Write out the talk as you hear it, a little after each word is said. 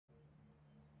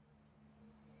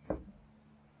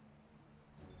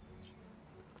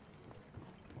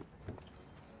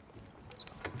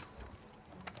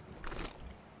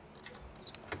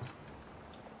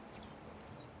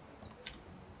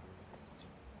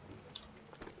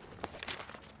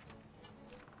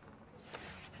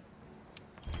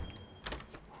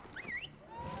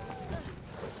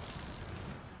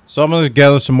So I'm gonna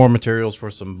gather some more materials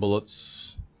for some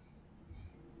bullets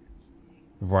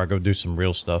before I go do some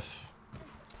real stuff.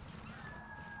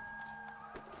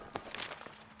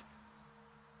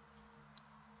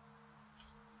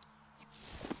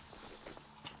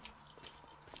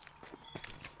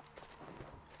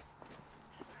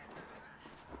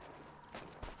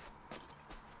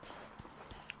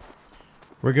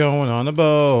 We're going on a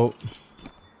boat.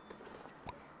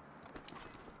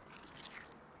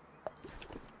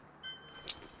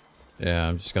 Yeah,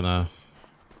 I'm just gonna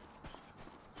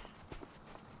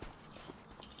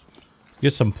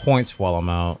get some points while I'm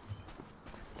out.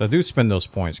 I do spend those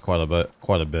points quite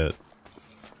a bit.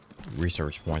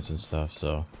 Research points and stuff,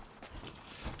 so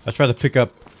I try to pick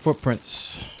up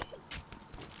footprints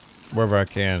wherever I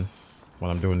can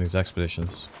when I'm doing these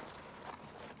expeditions.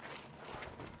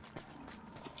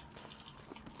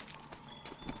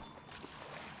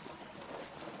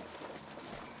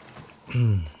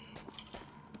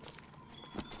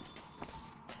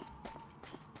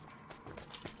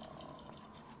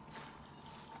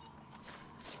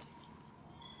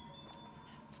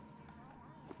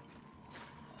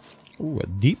 Ooh, a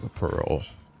deep pearl.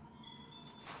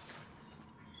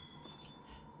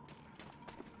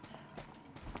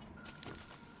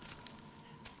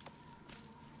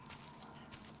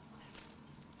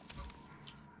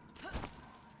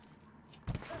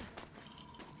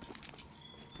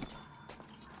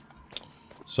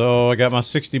 So I got my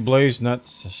 60 blaze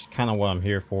nuts. That's kind of what I'm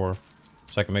here for,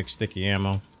 so I can make sticky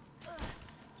ammo.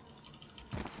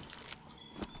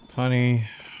 Honey.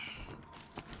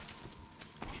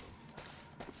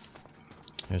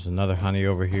 There's another honey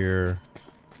over here.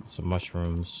 Some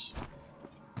mushrooms.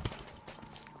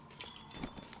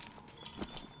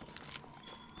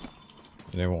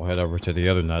 And then we'll head over to the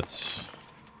other nuts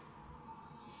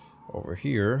over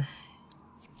here.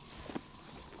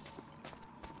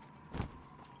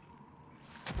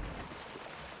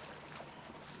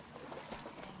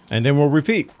 And then we'll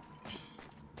repeat.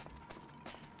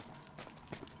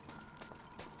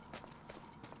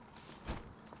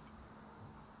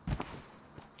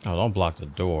 Oh, don't block the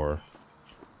door.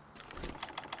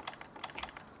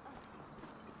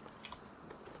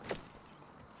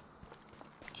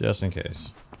 Just in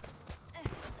case.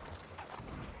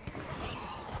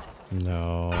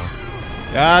 No.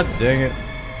 God dang it.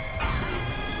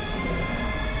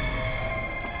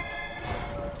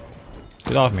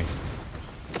 Get off me.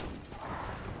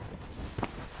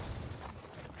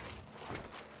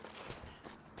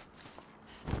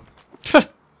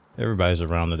 Everybody's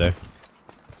around today.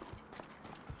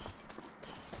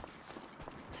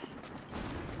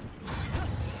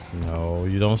 No,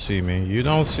 you don't see me. You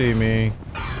don't see me.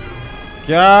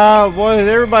 God, what?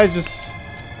 Everybody just...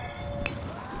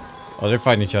 Oh, they're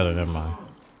fighting each other. Never mind.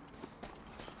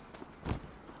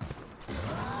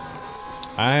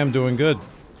 I am doing good.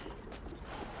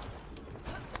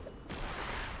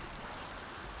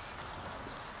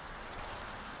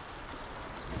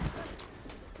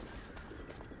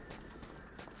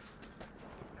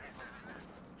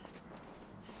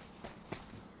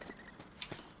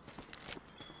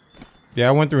 Yeah,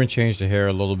 I went through and changed the hair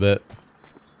a little bit.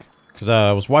 Because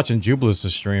I was watching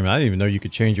Jubilus's stream and I didn't even know you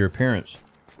could change your appearance.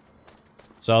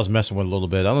 So I was messing with it a little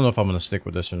bit. I don't know if I'm going to stick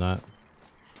with this or not.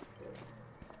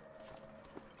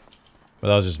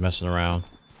 But I was just messing around.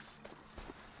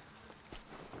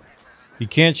 You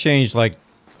can't change like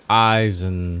eyes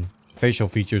and facial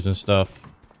features and stuff.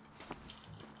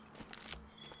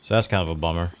 So that's kind of a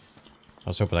bummer. I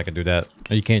was hoping I could do that.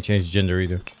 And you can't change gender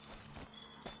either.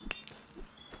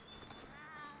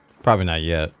 Probably not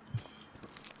yet.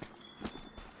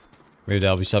 Maybe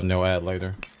that'll be something they'll add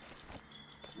later.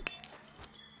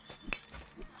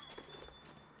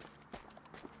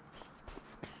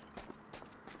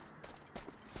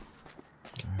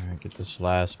 Alright, get this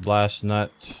last blast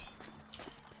nut.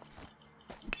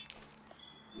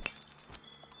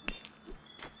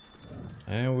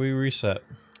 And we reset.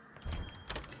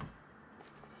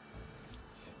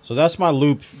 So that's my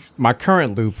loop, my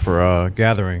current loop for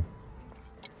gathering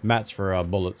mats for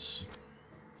bullets.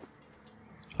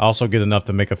 I also get enough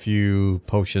to make a few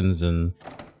potions and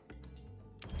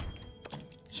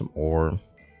some ore.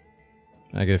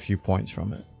 I get a few points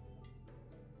from it.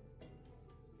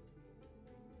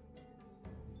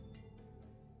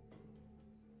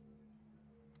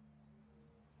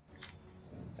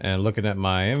 And looking at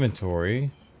my inventory,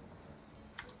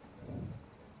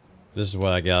 this is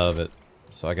what I got out of it.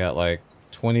 So I got like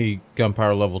 20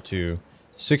 gunpowder level 2.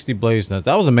 60 blaze nuts.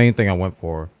 That was the main thing I went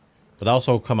for. But I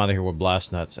also come out of here with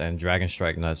blast nuts and dragon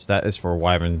strike nuts. That is for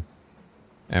wyvern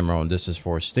ammo, and this is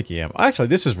for sticky ammo. Actually,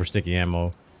 this is for sticky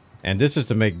ammo. And this is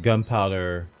to make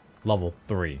gunpowder level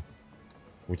 3.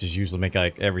 Which is usually make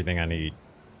like everything I need.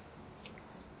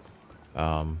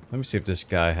 Let me see if this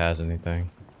guy has anything.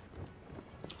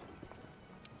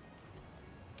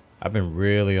 I've been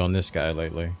really on this guy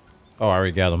lately. Oh, I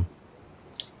already got him.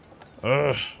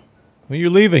 Ugh. When you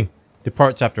leaving?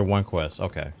 Departs after 1 quest.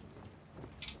 Okay.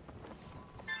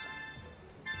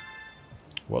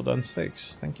 Well done,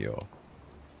 steaks. Thank you.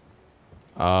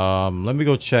 Let me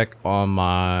go check on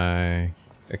my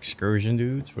excursion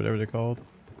dudes, whatever they're called.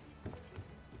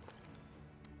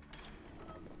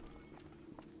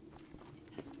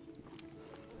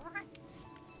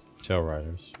 Tail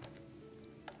riders.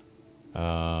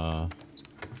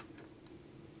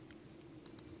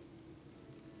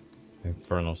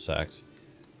 Infernal sacks.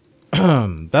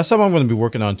 That's something I'm going to be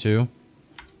working on too.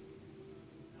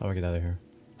 How do I get out of here?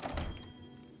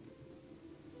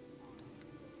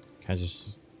 Can I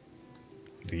just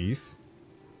leave?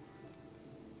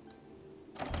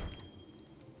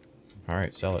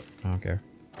 Alright, sell it. I don't care.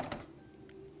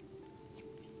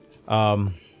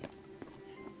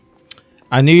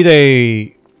 I need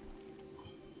a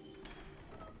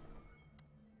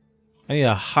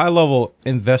high level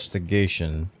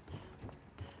investigation.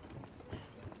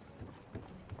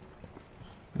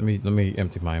 Let me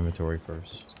empty my inventory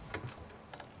first.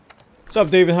 What's up,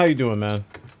 David? How you doing, man?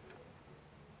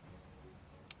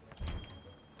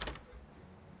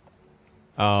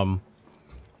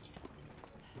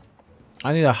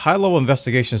 I need a high level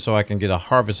investigation so I can get a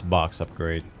harvest box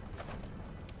upgrade.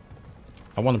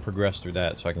 I want to progress through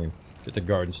that so I can get the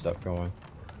garden stuff going.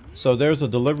 So there's a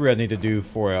delivery I need to do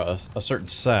for a certain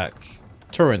sack.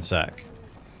 Turret sack.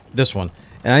 This one.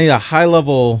 And I need a high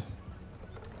level...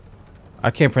 I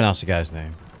can't pronounce the guy's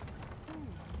name.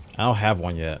 I don't have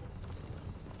one yet.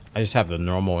 I just have the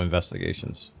normal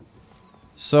investigations.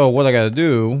 So what I gotta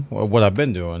do, or what I've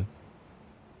been doing,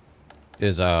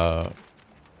 is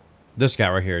this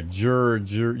guy right here. Jura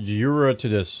to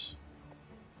this.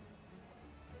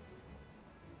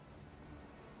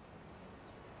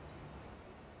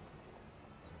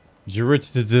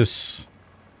 This.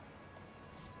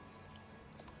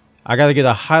 I gotta get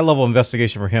a high level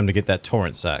investigation for him to get that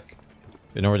torrent sack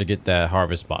in order to get that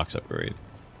harvest box upgrade.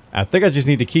 I think I just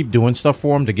need to keep doing stuff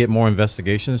for him to get more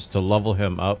investigations to level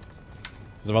him up.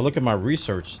 Because if I look at my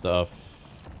research stuff,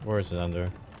 where is it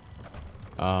under?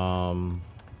 I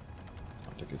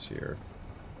think it's here.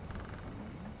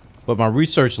 But my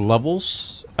research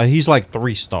levels, he's like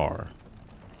 3-star.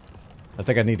 I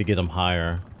think I need to get him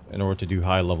higher in order to do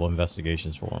high level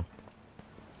investigations for him.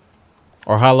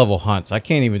 Or high level hunts. I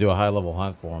can't even do a high level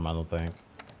hunt for him, I don't think.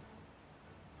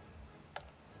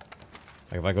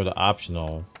 Like if I go to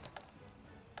optional.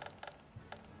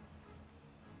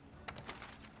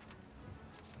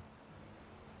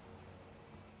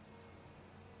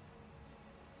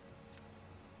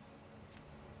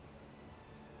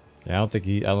 Yeah, I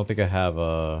don't think I have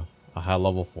a high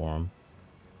level for him.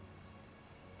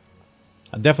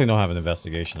 I definitely don't have an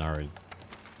investigation already.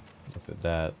 Look at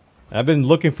that. I've been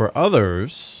looking for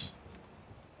others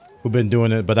who've been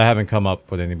doing it, but I haven't come up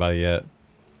with anybody yet.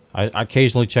 I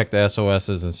occasionally check the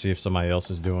SOSs and see if somebody else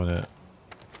is doing it.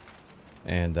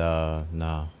 And,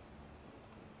 nah.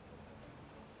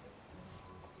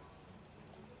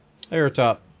 Hey,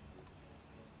 top.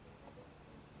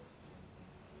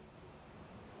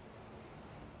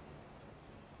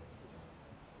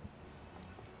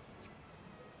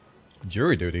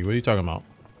 Jury duty? What are you talking about?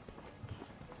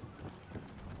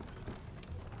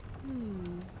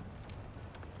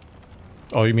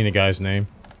 Oh, you mean the guy's name?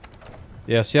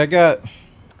 Yeah, see, I got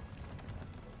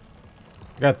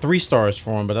 3 stars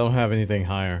for him, but I don't have anything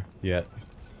higher yet.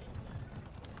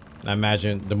 I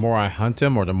imagine the more I hunt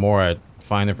him or the more I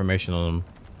find information on him,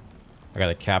 I got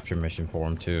a capture mission for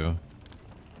him too.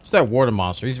 It's that water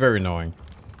monster. He's very annoying.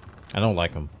 I don't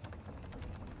like him.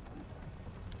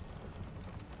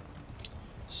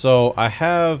 So I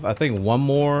have, I think, one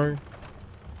more.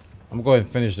 I'm gonna go ahead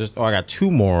and finish this. Oh, I got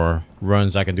 2 more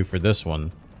runs I can do for this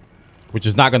one, which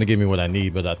is not going to give me what I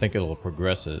need, but I think it'll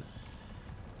progress it.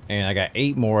 And I got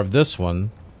 8 more of this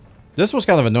one. This one's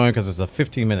kind of annoying because it's a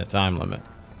 15-minute time limit.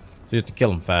 You have to kill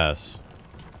them fast.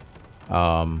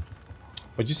 But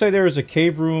you say there is a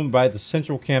cave room by the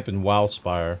central camp in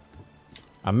Wildspire.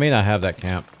 I may not have that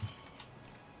camp.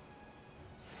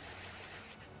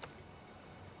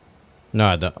 No,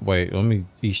 I don't. Wait, let me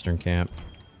Eastern camp.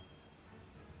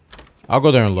 I'll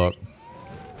go there and look.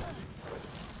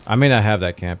 I may not have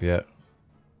that camp yet.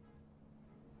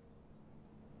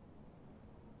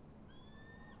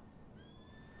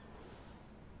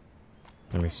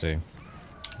 Let me see if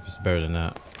it's better than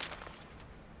that.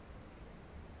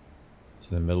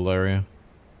 in the middle area.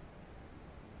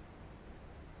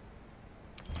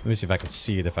 Let me see if I can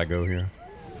see it if I go here.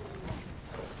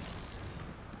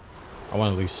 I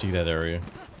want to at least see that area.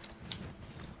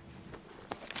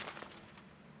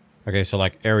 Okay, so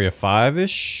like area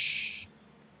 5-ish.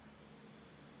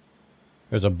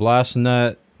 There's a blast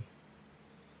net.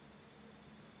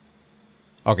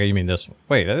 Okay, you mean this one.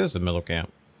 Wait, that is the middle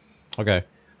camp. Okay.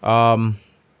 There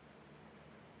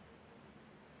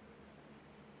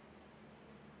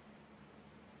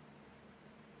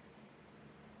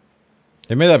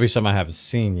may not be some I haven't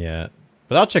seen yet.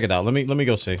 But I'll check it out. Let me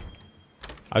go see.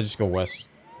 I'll just go west.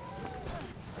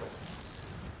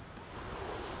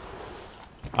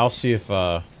 I'll see if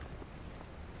I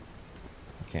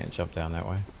can't jump down that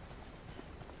way.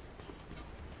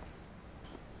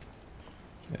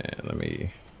 And let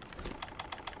me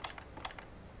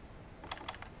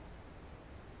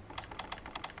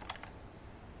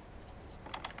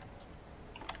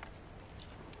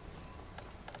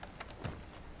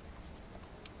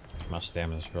my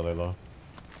stamina's really low.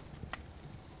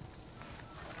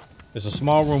 It's a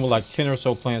small room with like 10 or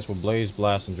so plants with Blaze,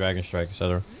 Blast, and Dragon Strike,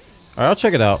 etc. Alright, I'll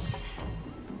check it out.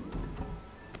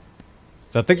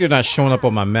 So I think they're not showing up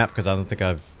on my map because I don't think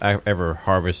I've ever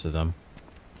harvested them.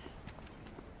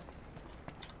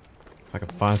 If I can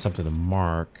find something to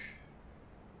mark.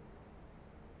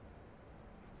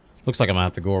 Looks like I'm gonna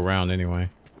have to go around anyway.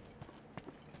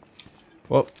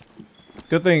 Well,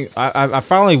 good thing I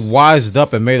finally wised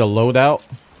up and made a loadout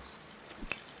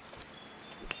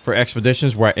for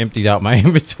expeditions where I emptied out my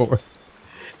inventory.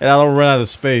 And I don't run out of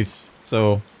space.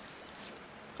 So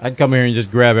I can come here and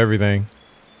just grab everything.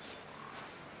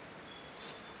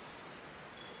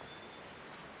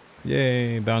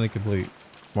 Yay, bounty complete.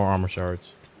 More armor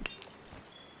shards.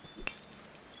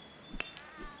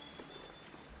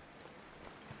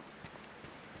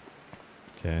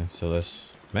 Okay, so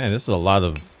this... Man, this is a lot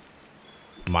of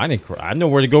mining. I know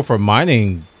where to go for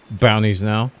mining bounties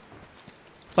now.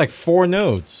 It's like 4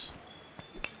 nodes.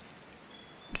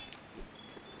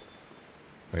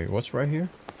 Wait, what's right here?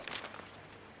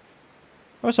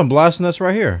 Oh, some blast nuts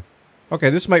right here. Okay,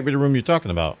 this might be the room you're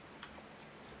talking about.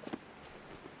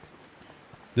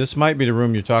 This might be the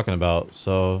room you're talking about.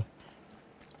 So,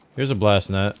 here's a blast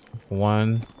nut.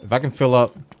 1. If I can fill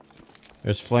up,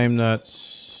 there's flame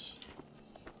nuts.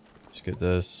 Let's get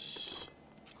this.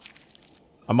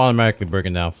 I'm automatically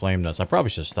breaking down flame nuts. I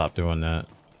probably should stop doing that.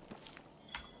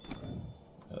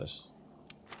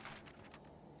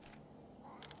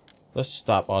 Let's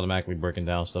stop automatically breaking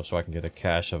down stuff so I can get a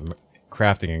cache of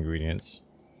crafting ingredients.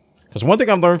 Because one thing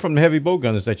I've learned from the heavy bow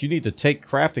gun is that you need to take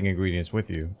crafting ingredients with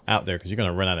you out there because you're going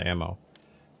to run out of ammo.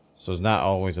 So it's not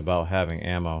always about having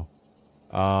ammo.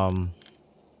 What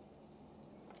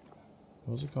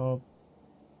was it called?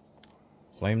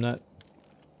 Flame nut?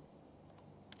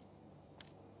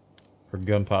 For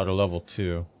gunpowder level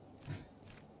 2.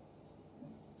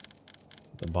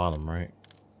 At the bottom, right?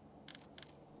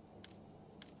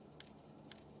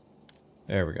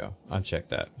 There we go. Uncheck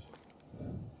that.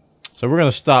 So we're going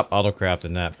to stop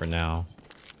auto-crafting that for now.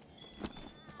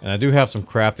 And I do have some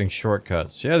crafting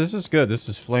shortcuts. Yeah, this is good. This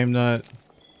is flame nut.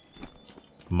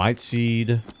 Might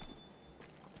seed.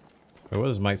 Wait, what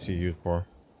is might seed used for?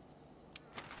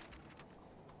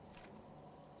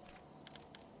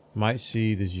 Might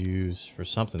seed is used for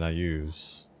something I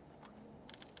use.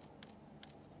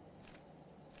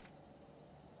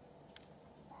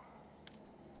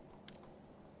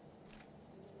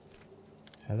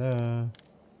 Hello.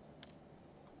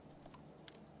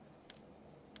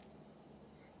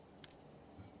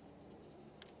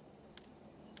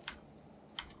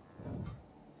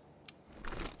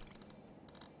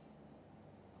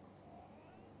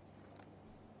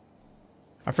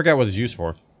 I forgot what it's used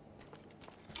for.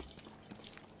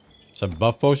 It's a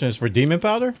buff potion. It's for demon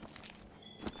powder?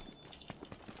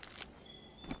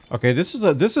 Okay, this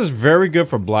is very good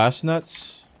for blast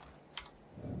nuts.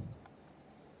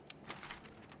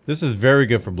 This is very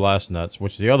good for blast nuts,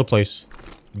 which the other place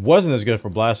wasn't as good for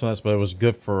blast nuts, but it was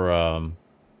good for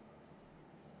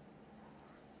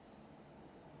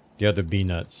the other bee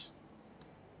nuts.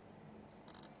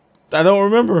 I don't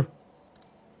remember.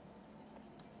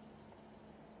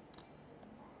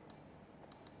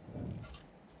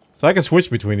 So I can switch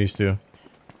between these two.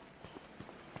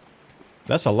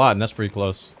 That's a lot, and that's pretty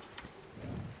close.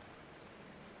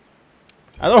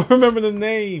 I don't remember the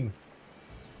name.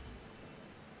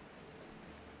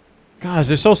 Gosh,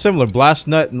 they're so similar. Blast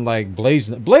nut and like blaze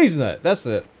nut. Blaze nut, that's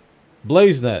it.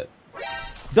 Blaze nut.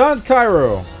 Don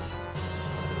Cairo.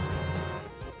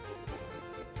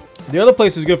 The other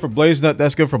place is good for blaze nut.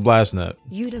 That's good for blast nut.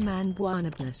 Yudaman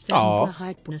Bwana 7 Aw.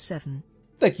 Bwana 7.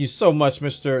 Thank you so much,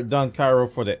 Mr. Don Cairo,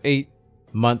 for the 8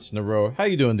 months in a row. How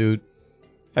you doing, dude?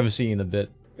 Haven't seen you in a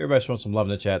bit. Everybody showing some love in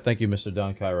the chat. Thank you, Mr.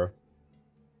 Don Cairo.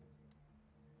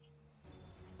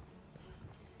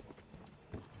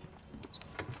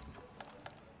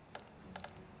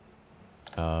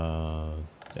 Yeah.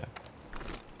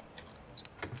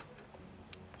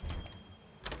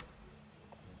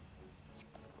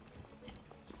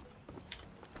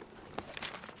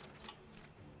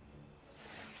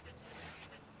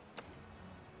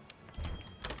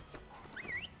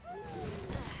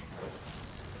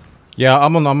 Yeah,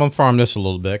 I'm gonna farm this a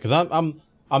little bit because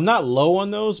I'm not low on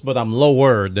those, but I'm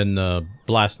lower than the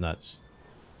blast nuts.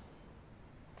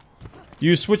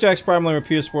 Use Switch Axe primarily on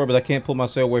PS4, but I can't pull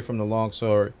myself away from the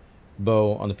longsword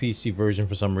bow on the PC version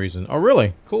for some reason. Oh,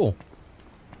 really? Cool.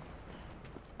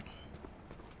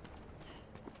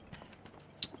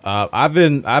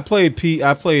 I played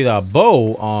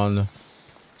bow on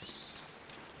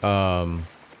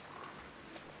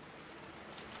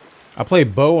I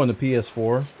played bow on the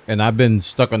PS4, and I've been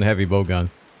stuck on the heavy bow gun.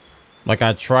 Like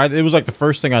I tried, it was like the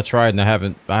first thing I tried, and I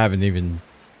haven't even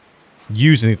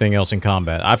used anything else in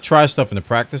combat. I've tried stuff in the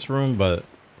practice room, but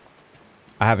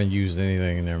I haven't used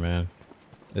anything in there, man.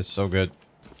 It's so good.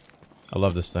 I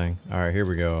love this thing. All right, here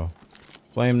we go.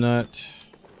 Flame nut.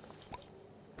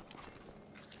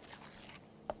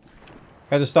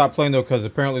 Had to stop playing though because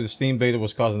apparently the Steam beta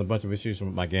was causing a bunch of issues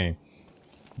with my game.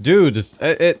 Dude,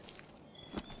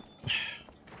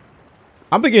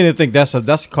 I'm beginning to think that's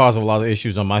the cause of a lot of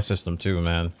issues on my system too,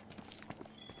 man.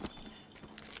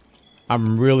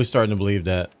 I'm really starting to believe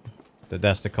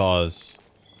that's the cause.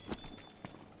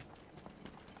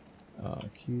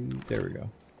 There we go.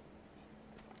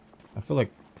 I feel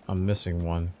like I'm missing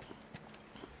one.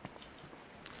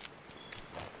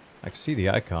 I can see the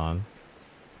icon.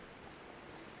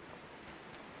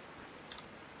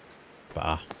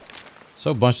 Bah.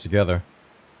 So bunched together.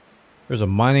 There's a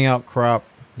mining outcrop.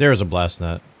 There's a blast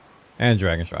net. And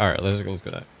dragon strike. Alright, let's go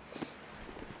that.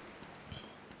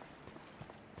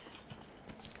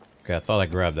 Okay, I thought I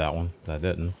grabbed that one, but I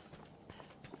didn't.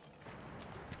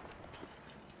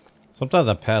 Sometimes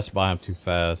I pass by them too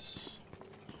fast.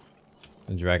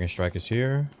 And dragon strike is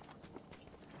here.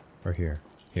 Or here.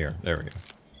 Here. There we go.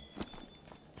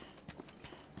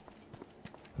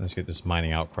 Let's get this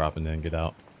mining outcrop and then get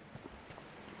out.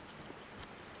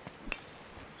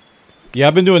 Yeah,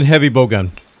 I've been doing heavy bowgun.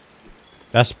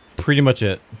 That's pretty much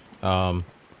it.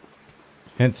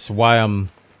 Hence why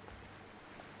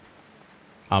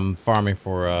I'm farming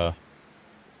for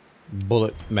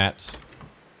bullet mats.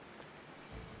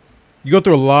 You go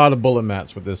through a lot of bullet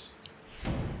mats with this.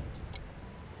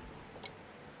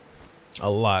 A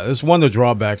lot. This is one of the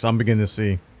drawbacks I'm beginning to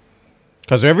see.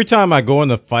 Because every time I go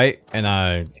in a fight and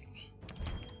I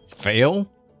fail,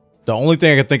 the only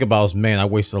thing I can think about is, man, I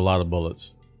wasted a lot of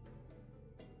bullets.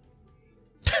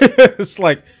 It's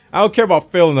like, I don't care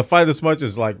about failing the fight as much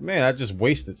as like, man, I just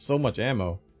wasted so much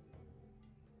ammo.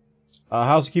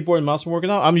 How's the keyboard and mouse working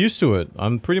out? I'm used to it.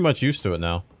 I'm pretty much used to it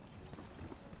now.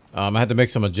 I had to make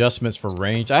some adjustments for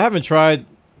range. I tried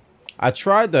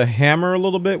the hammer a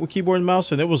little bit with keyboard and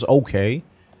mouse, and it was okay.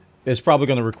 It's probably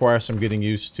going to require some getting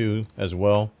used to as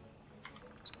well.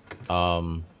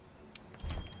 But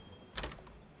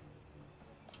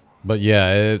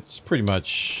yeah, it's pretty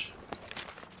much...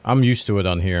 I'm used to it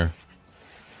on here.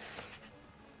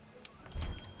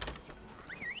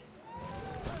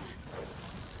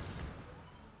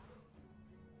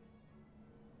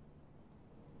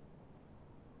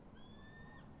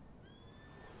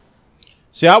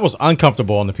 See, I was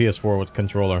uncomfortable on the PS4 with the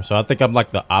controller, so I think I'm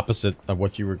like the opposite of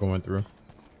what you were going through.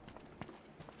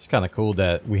 It's kind of cool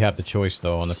that we have the choice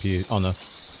though on the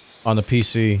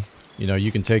PC. You know,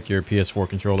 you can take your PS4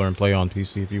 controller and play on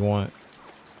PC if you want.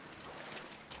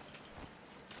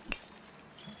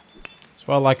 That's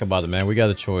what I like about it, man. We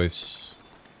got a choice.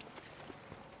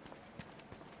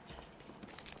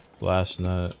 Blast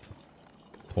nut.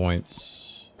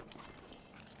 Points.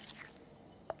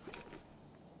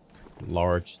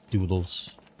 Large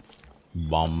doodles.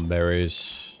 Bomb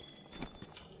berries.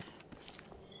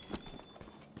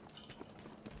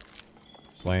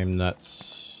 Flame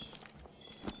nuts.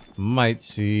 Might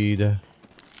seed.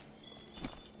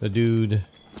 The dude.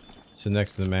 Sit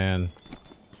next to the man.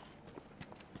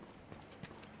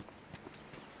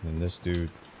 And this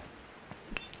dude.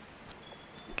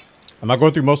 I'm not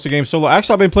going through most of the game solo.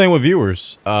 Actually, I've been playing with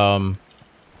viewers. The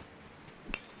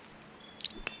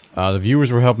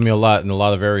viewers were helping me a lot in a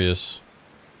lot of areas.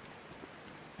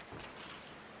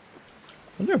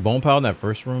 Was there a bone pile in that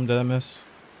first room that I missed?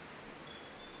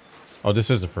 Oh,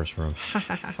 this is the first room.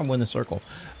 I went in a circle.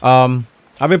 How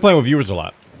I've been playing with viewers a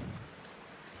lot.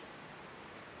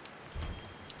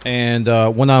 And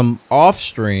when I'm off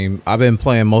stream, I've been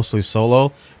playing mostly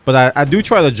solo. But I do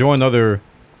try to join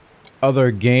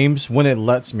other games when it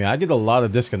lets me. I get a lot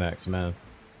of disconnects, man.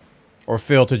 Or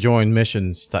fail to join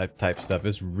missions type stuff.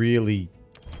 It's really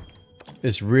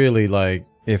like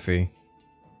iffy.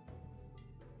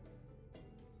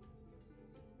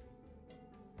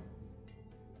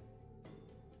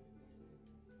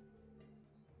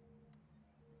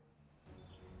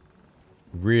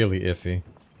 Really iffy.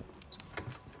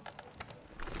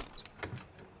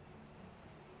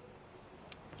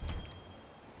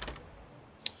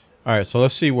 Alright, so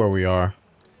let's see where we are.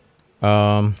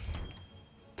 So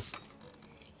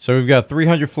we've got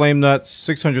 300 flame nuts,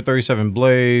 637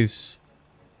 blaze,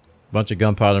 bunch of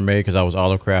gunpowder made because I was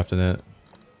auto crafting it.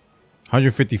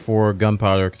 154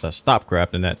 gunpowder because I stopped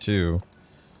crafting that too.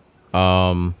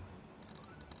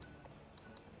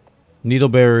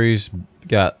 Needleberries,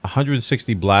 got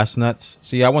 160 blast nuts.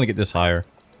 See, I want to get this higher.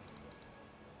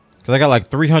 Because I got like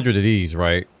 300 of these,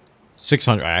 right?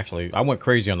 600, actually. I went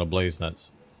crazy on the blaze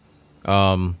nuts.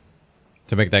 To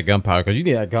make that gunpowder. Because you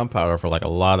need that gunpowder for like a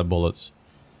lot of bullets.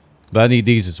 But I need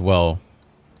these as well.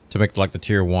 To make like the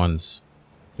tier 1s.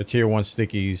 The tier 1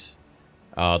 stickies.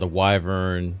 The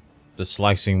wyvern. The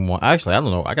slicing one. Actually, I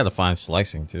don't know. I got to find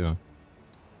slicing too.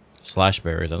 Slash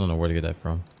berries. I don't know where to get that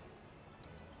from.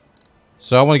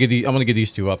 So I want to get these. I'm gonna get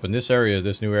these two up in this area.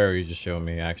 This new area you just showed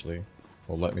me actually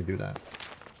will let me do that.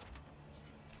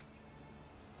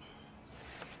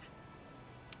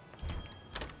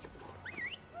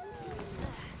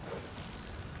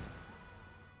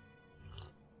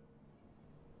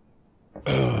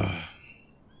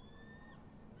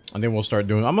 And then we'll start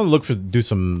doing. I'm gonna look for do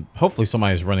some. Hopefully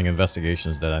somebody's running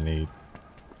investigations that I need.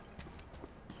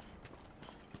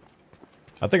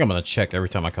 I think I'm gonna check every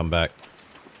time I come back.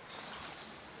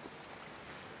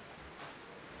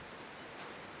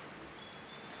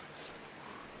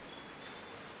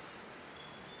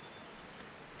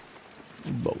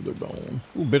 Boulder bone.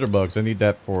 Ooh, bitter bugs. I need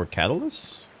that for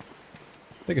catalyst.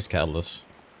 I think it's catalyst.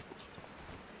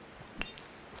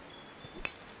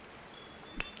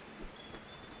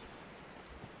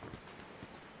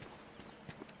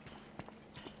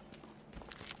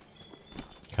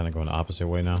 Kind of going the opposite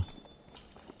way now.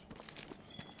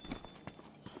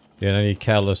 Yeah, I need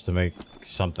catalyst to make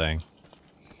something.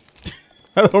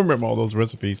 I don't remember all those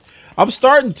recipes. I'm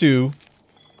starting to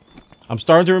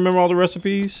remember all the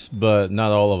recipes, but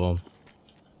not all of them.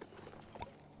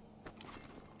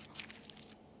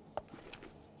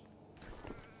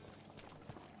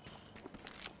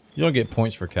 You don't get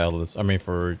points for catalyst. I mean,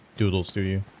 for doodles, do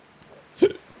you?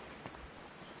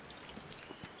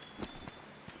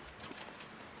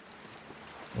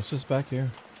 What's this back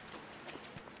here?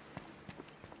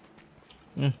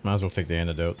 Might as well take the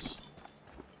antidotes.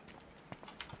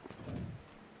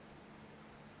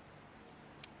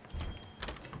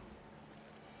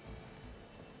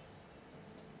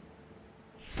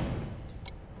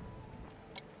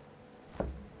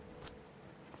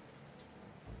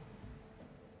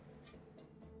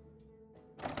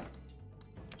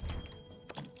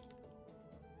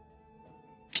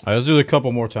 Alright, let's do it a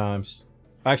couple more times.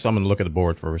 Actually, I'm going to look at the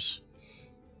board first.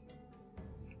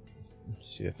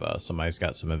 See if somebody's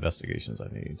got some investigations I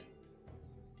need.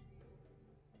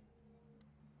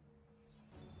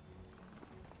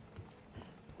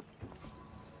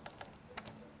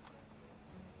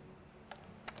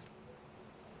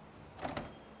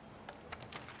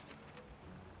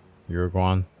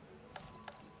 Uruguayan.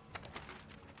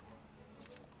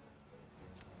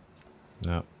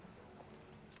 No.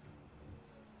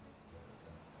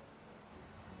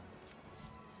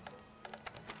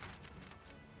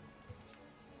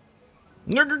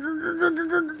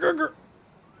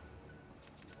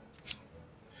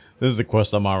 This is the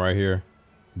quest I'm on right here.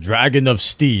 Dragon of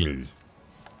Steel.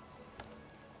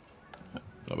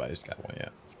 Nobody's got one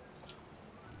yet.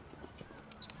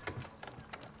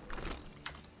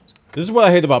 This is what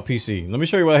I hate about PC. Let me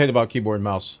show you what I hate about keyboard and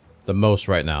mouse the most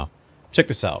right now. Check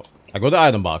this out. I go to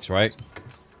item box, right?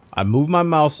 I move my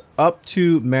mouse up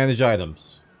to manage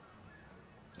items.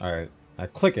 Alright. I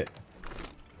click it.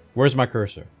 Where's my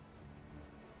cursor?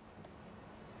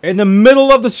 In the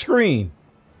middle of the screen.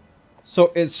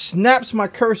 So it snaps my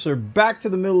cursor back to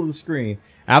the middle of the screen.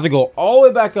 I have to go all the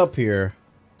way back up here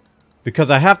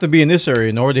because I have to be in this area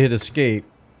in order to hit escape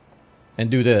and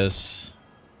do this.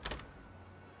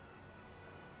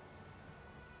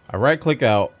 I right click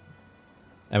out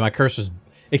and my cursor's,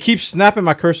 it keeps snapping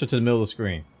my cursor to the middle of the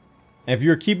screen. And if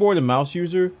you're a keyboard and mouse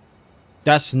user,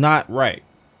 that's not right.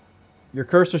 Your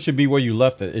cursor should be where you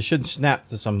left it. It shouldn't snap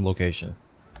to some location.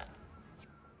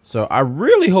 So I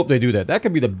really hope they do that. That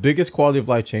could be the biggest quality of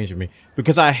life change for me,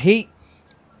 because I hate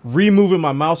removing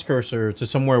my mouse cursor to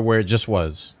somewhere where it just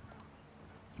was.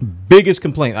 Biggest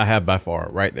complaint I have by far,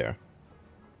 right there.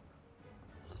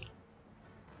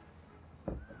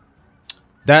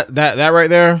 That right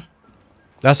there,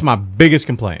 that's my biggest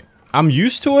complaint. I'm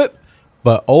used to it,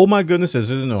 but oh my goodness,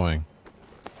 is it annoying.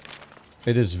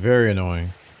 It is very annoying.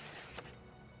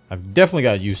 I've definitely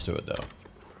got used to it though.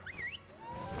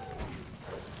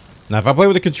 Now if I play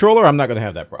with a controller, I'm not gonna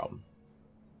have that problem.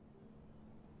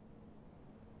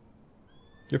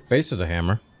 Your face is a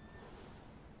hammer.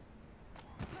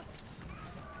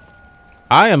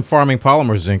 I am farming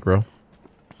polymers, Synchro.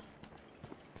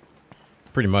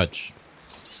 Pretty much.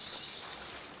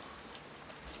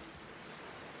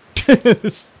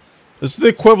 It's the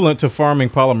equivalent to farming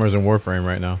polymers in Warframe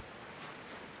right now.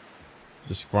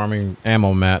 Just farming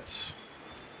ammo mats.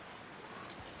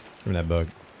 Give me that bug.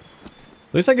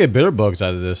 At least I get bitter bugs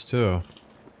out of this too.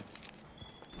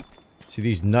 See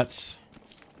these nuts?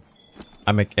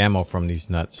 I make ammo from these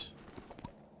nuts.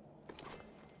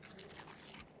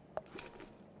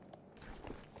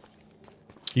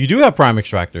 You do have prime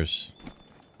extractors.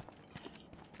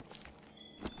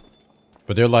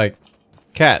 But they're like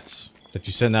cats that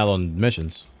you send out on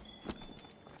missions.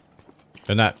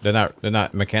 They're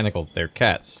not mechanical, they're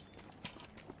cats.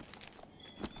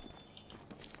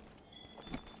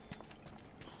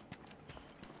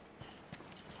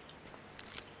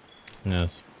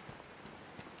 Yes.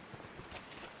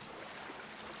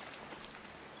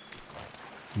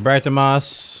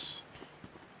 Bratimas.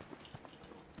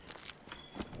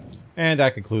 And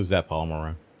that concludes that polymer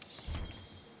run.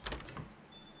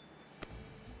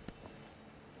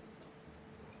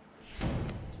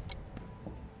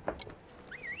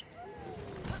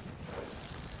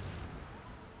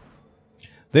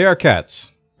 They are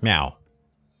cats. Meow.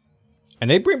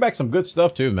 And they bring back some good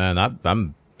stuff too, man.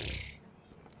 I'm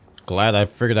glad I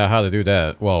figured out how to do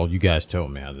that. Well, you guys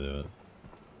told me how to do it.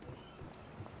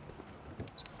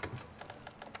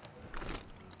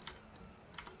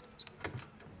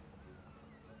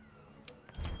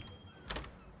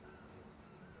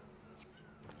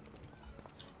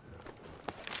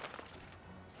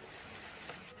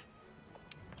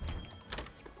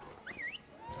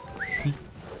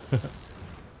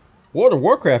 World of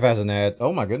Warcraft has an ad.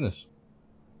 Oh my goodness.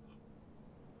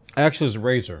 Actually, it's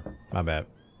Razor. My bad.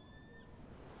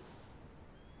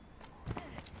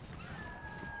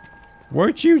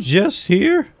 Weren't you just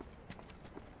here?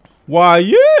 Why,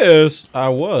 yes, I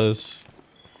was.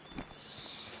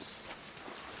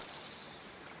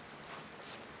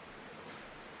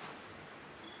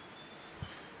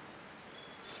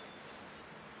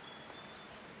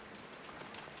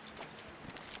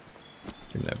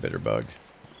 Give me that bitter bug.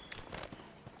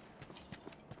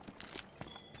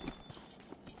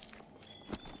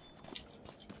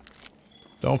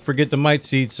 Don't forget the mite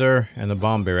seed, sir, and the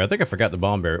bomb berry. I think I forgot the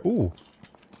bomb berry. Ooh.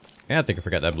 Yeah, I think I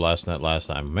forgot that blast net last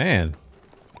time. Man.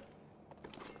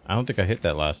 I don't think I hit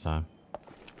that last time.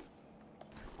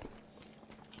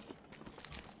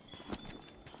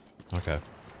 Okay.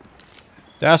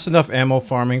 That's enough ammo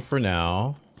farming for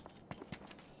now.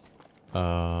 Did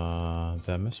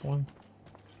I miss one?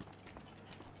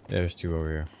 There's two over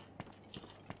here.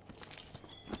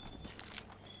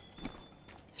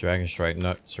 Dragon Strike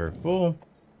nuts are full.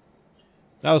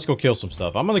 Now let's go kill some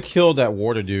stuff. I'm gonna kill that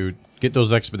water dude. Get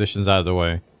those expeditions out of the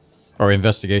way. Or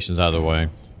investigations out of the way.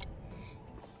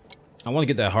 I want to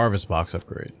get that harvest box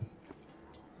upgrade.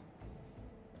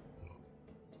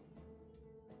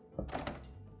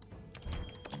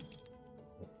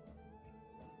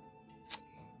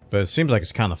 But it seems like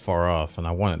it's kind of far off, and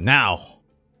I want it now.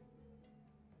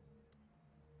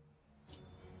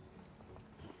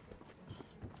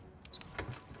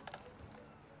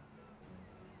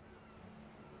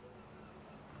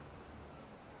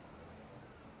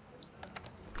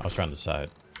 I was trying to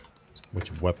decide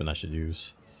which weapon I should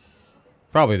use.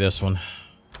 Probably this one.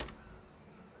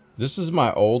 This is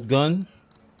my old gun,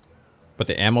 but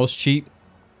the ammo's cheap,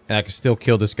 and I can still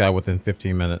kill this guy within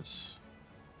 15 minutes.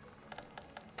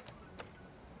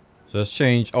 So let's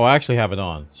change. Oh, I actually have it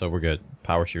on, so we're good.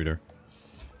 Power shooter.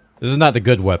 This is not the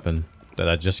good weapon that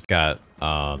I just got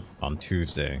on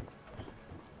Tuesday.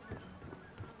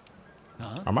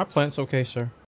 Are my plants okay, sir?